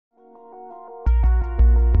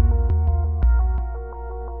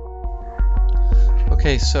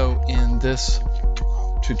Okay, so in this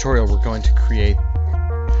tutorial we're going to create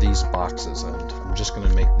these boxes, and I'm just going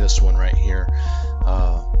to make this one right here.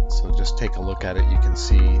 So just take a look at it. You can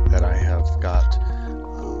see that I have got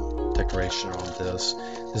decoration on this.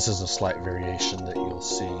 This is a slight variation that you'll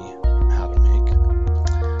see how to make.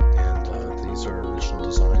 And these are original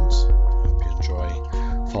designs. I hope you enjoy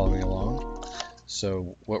following along.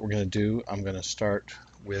 So what we're going to do, I'm going to start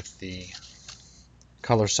with the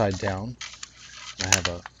color side down. I have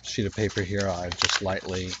a sheet of paper here. I've just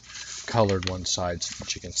lightly colored one side so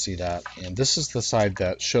that you can see that. And this is the side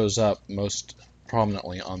that shows up most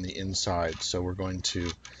prominently on the inside. So we're going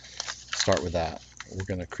to start with that. We're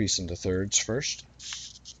going to crease into thirds first.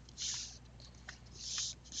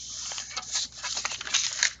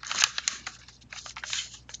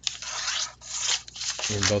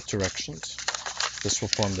 In both directions. This will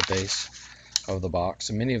form the base of the box.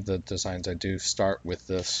 And many of the designs I do start with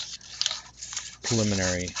this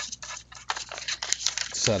preliminary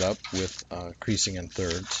setup with creasing in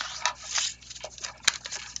thirds.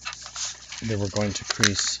 Then we're going to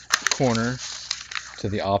crease the corner to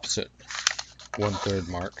the opposite 1/3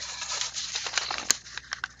 mark,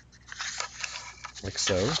 like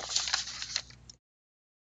so.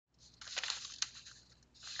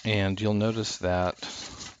 And you'll notice that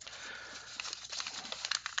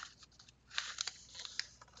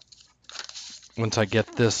once I get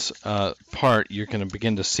this part, you're going to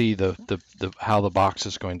begin to see how the box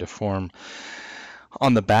is going to form.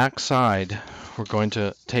 On the back side, we're going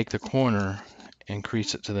to take the corner and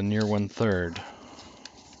crease it to the near 1/3,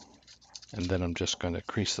 and then I'm just going to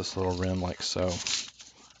crease this little rim like so.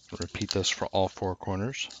 Repeat this for all 4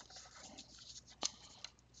 corners.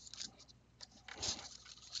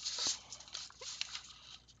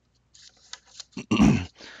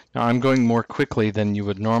 Now I'm going more quickly than you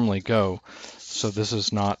would normally go, so this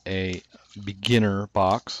is not a beginner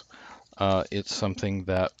box. It's something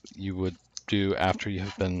that you would do after you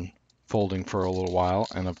have been folding for a little while,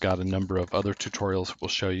 and I've got a number of other tutorials that will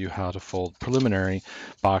show you how to fold preliminary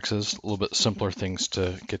boxes, a little bit simpler things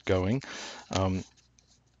to get going.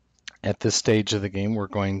 At this stage of the game, we're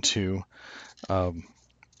going to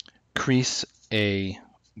crease a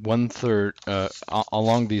 1/3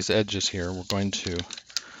 along these edges here. We're going to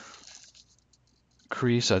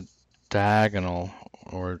crease a diagonal,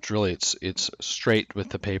 or it's straight with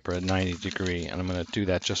the paper at 90 degree, and I'm going to do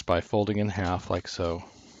that just by folding in half like so.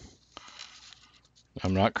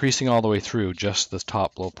 I'm not creasing all the way through, just the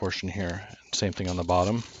top little portion here. Same thing on the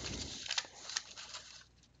bottom.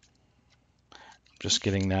 Just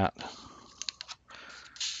getting that.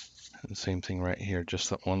 And same thing right here,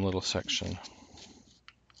 just that one little section.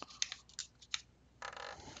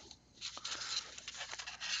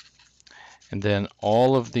 And then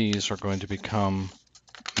all of these are going to become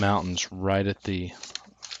mountains right at the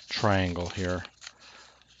triangle here.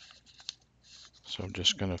 So I'm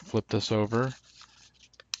just going to flip this over.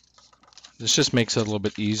 This just makes it a little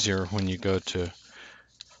bit easier when you go to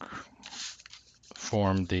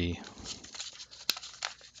form the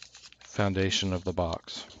foundation of the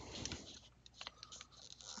box.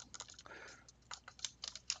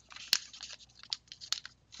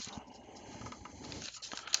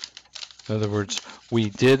 In other words, we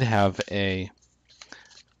did have a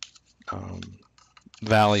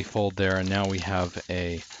valley fold there, and now we have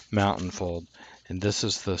a mountain fold. And this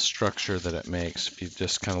is the structure that it makes. If you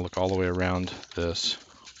just kind of look all the way around this.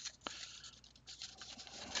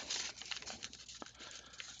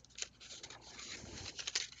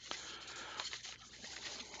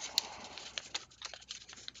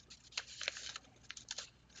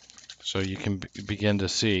 So you can begin to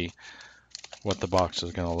see what the box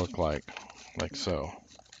is going to look like so.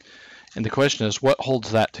 And the question is, what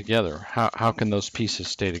holds that together? How can those pieces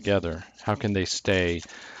stay together? How can they stay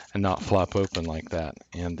and not flop open like that?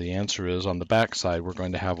 And the answer is, on the back side, we're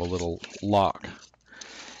going to have a little lock.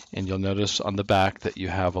 And you'll notice on the back that you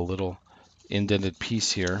have a little indented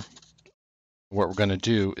piece here. What we're going to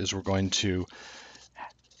do is we're going to,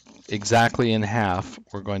 exactly in half,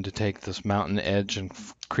 we're going to take this mountain edge and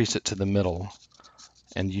crease it to the middle.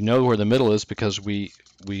 And you know where the middle is because we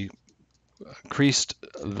creased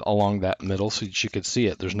along that middle so that you could see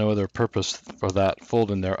it. There's no other purpose for that fold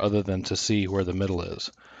in there other than to see where the middle is.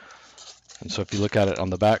 And so if you look at it on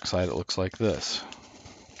the back side, it looks like this.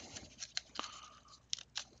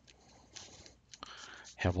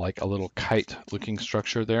 Have like a little kite looking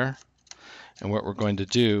structure there. And what we're going to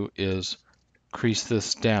do is crease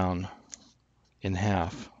this down in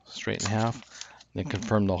half, straight in half, and then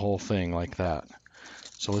confirm the whole thing like that.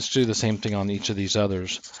 So let's do the same thing on each of these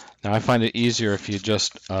others. Now I find it easier if you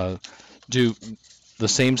just do the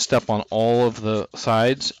same step on all of the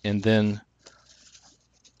sides, and then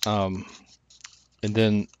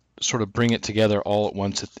sort of bring it together all at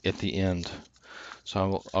once at the end.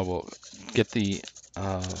 So I will get the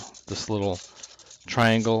this little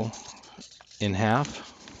triangle in half,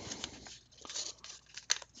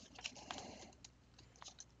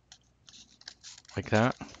 like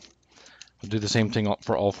that. We'll do the same thing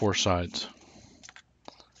for all four sides.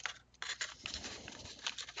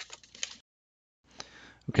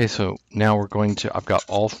 Okay, so now we're going to, I've got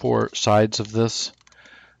all four sides of this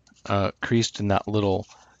creased in that little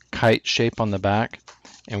kite shape on the back,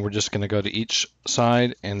 and we're just going to go to each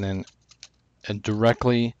side and then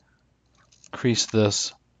directly crease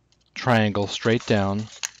this triangle straight down,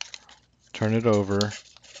 turn it over,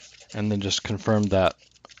 and then just confirm that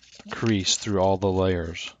crease through all the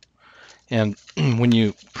layers. And when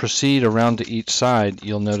you proceed around to each side,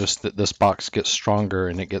 you'll notice that this box gets stronger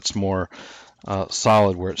and it gets more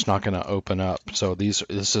solid, where it's not going to open up. So this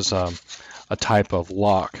is a type of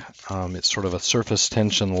lock. It's sort of a surface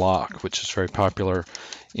tension lock, which is very popular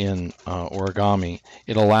in origami.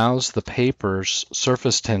 It allows the paper's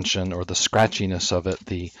surface tension, or the scratchiness of it,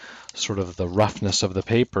 the sort of the roughness of the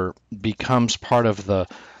paper, becomes part of the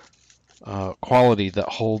quality that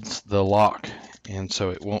holds the lock, and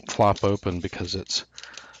so it won't flop open because it's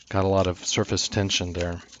got a lot of surface tension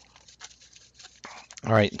there.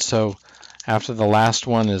 All right, so after the last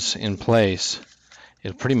one is in place,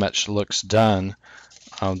 it pretty much looks done.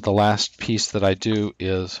 The last piece that I do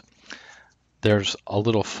is, there's a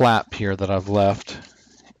little flap here that I've left,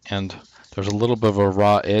 and there's a little bit of a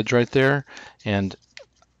raw edge right there, and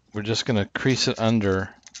we're just going to crease it under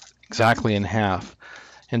exactly in half.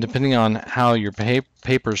 And depending on how your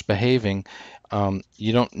paper's behaving,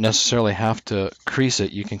 you don't necessarily have to crease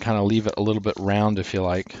it. You can kind of leave it a little bit round if you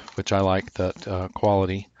like, which I like that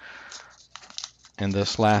quality. And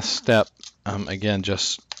this last step, again,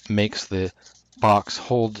 just makes the box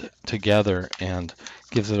hold together and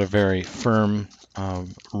gives it a very firm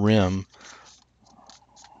rim.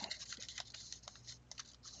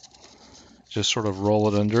 Just sort of roll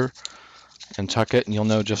it under and tuck it, and you'll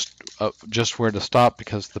know just where to stop,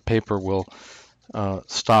 because the paper will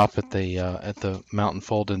stop at the mountain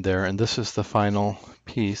folded there. And this is the final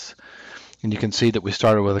piece. And you can see that we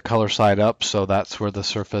started with a color side up, so that's where the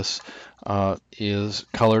surface is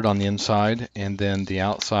colored on the inside, and then the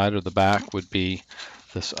outside or the back would be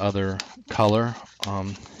this other color,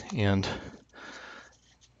 and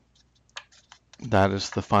that is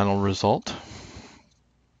the final result.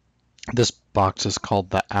 This box is called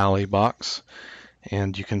the Allie Box,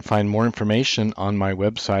 and you can find more information on my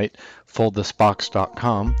website,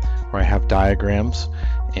 foldthisbox.com, where I have diagrams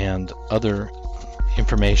and other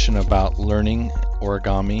information about learning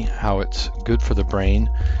origami, how it's good for the brain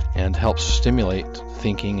and helps stimulate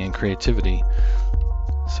thinking and creativity.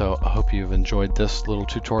 So I hope you've enjoyed this little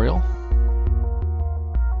tutorial.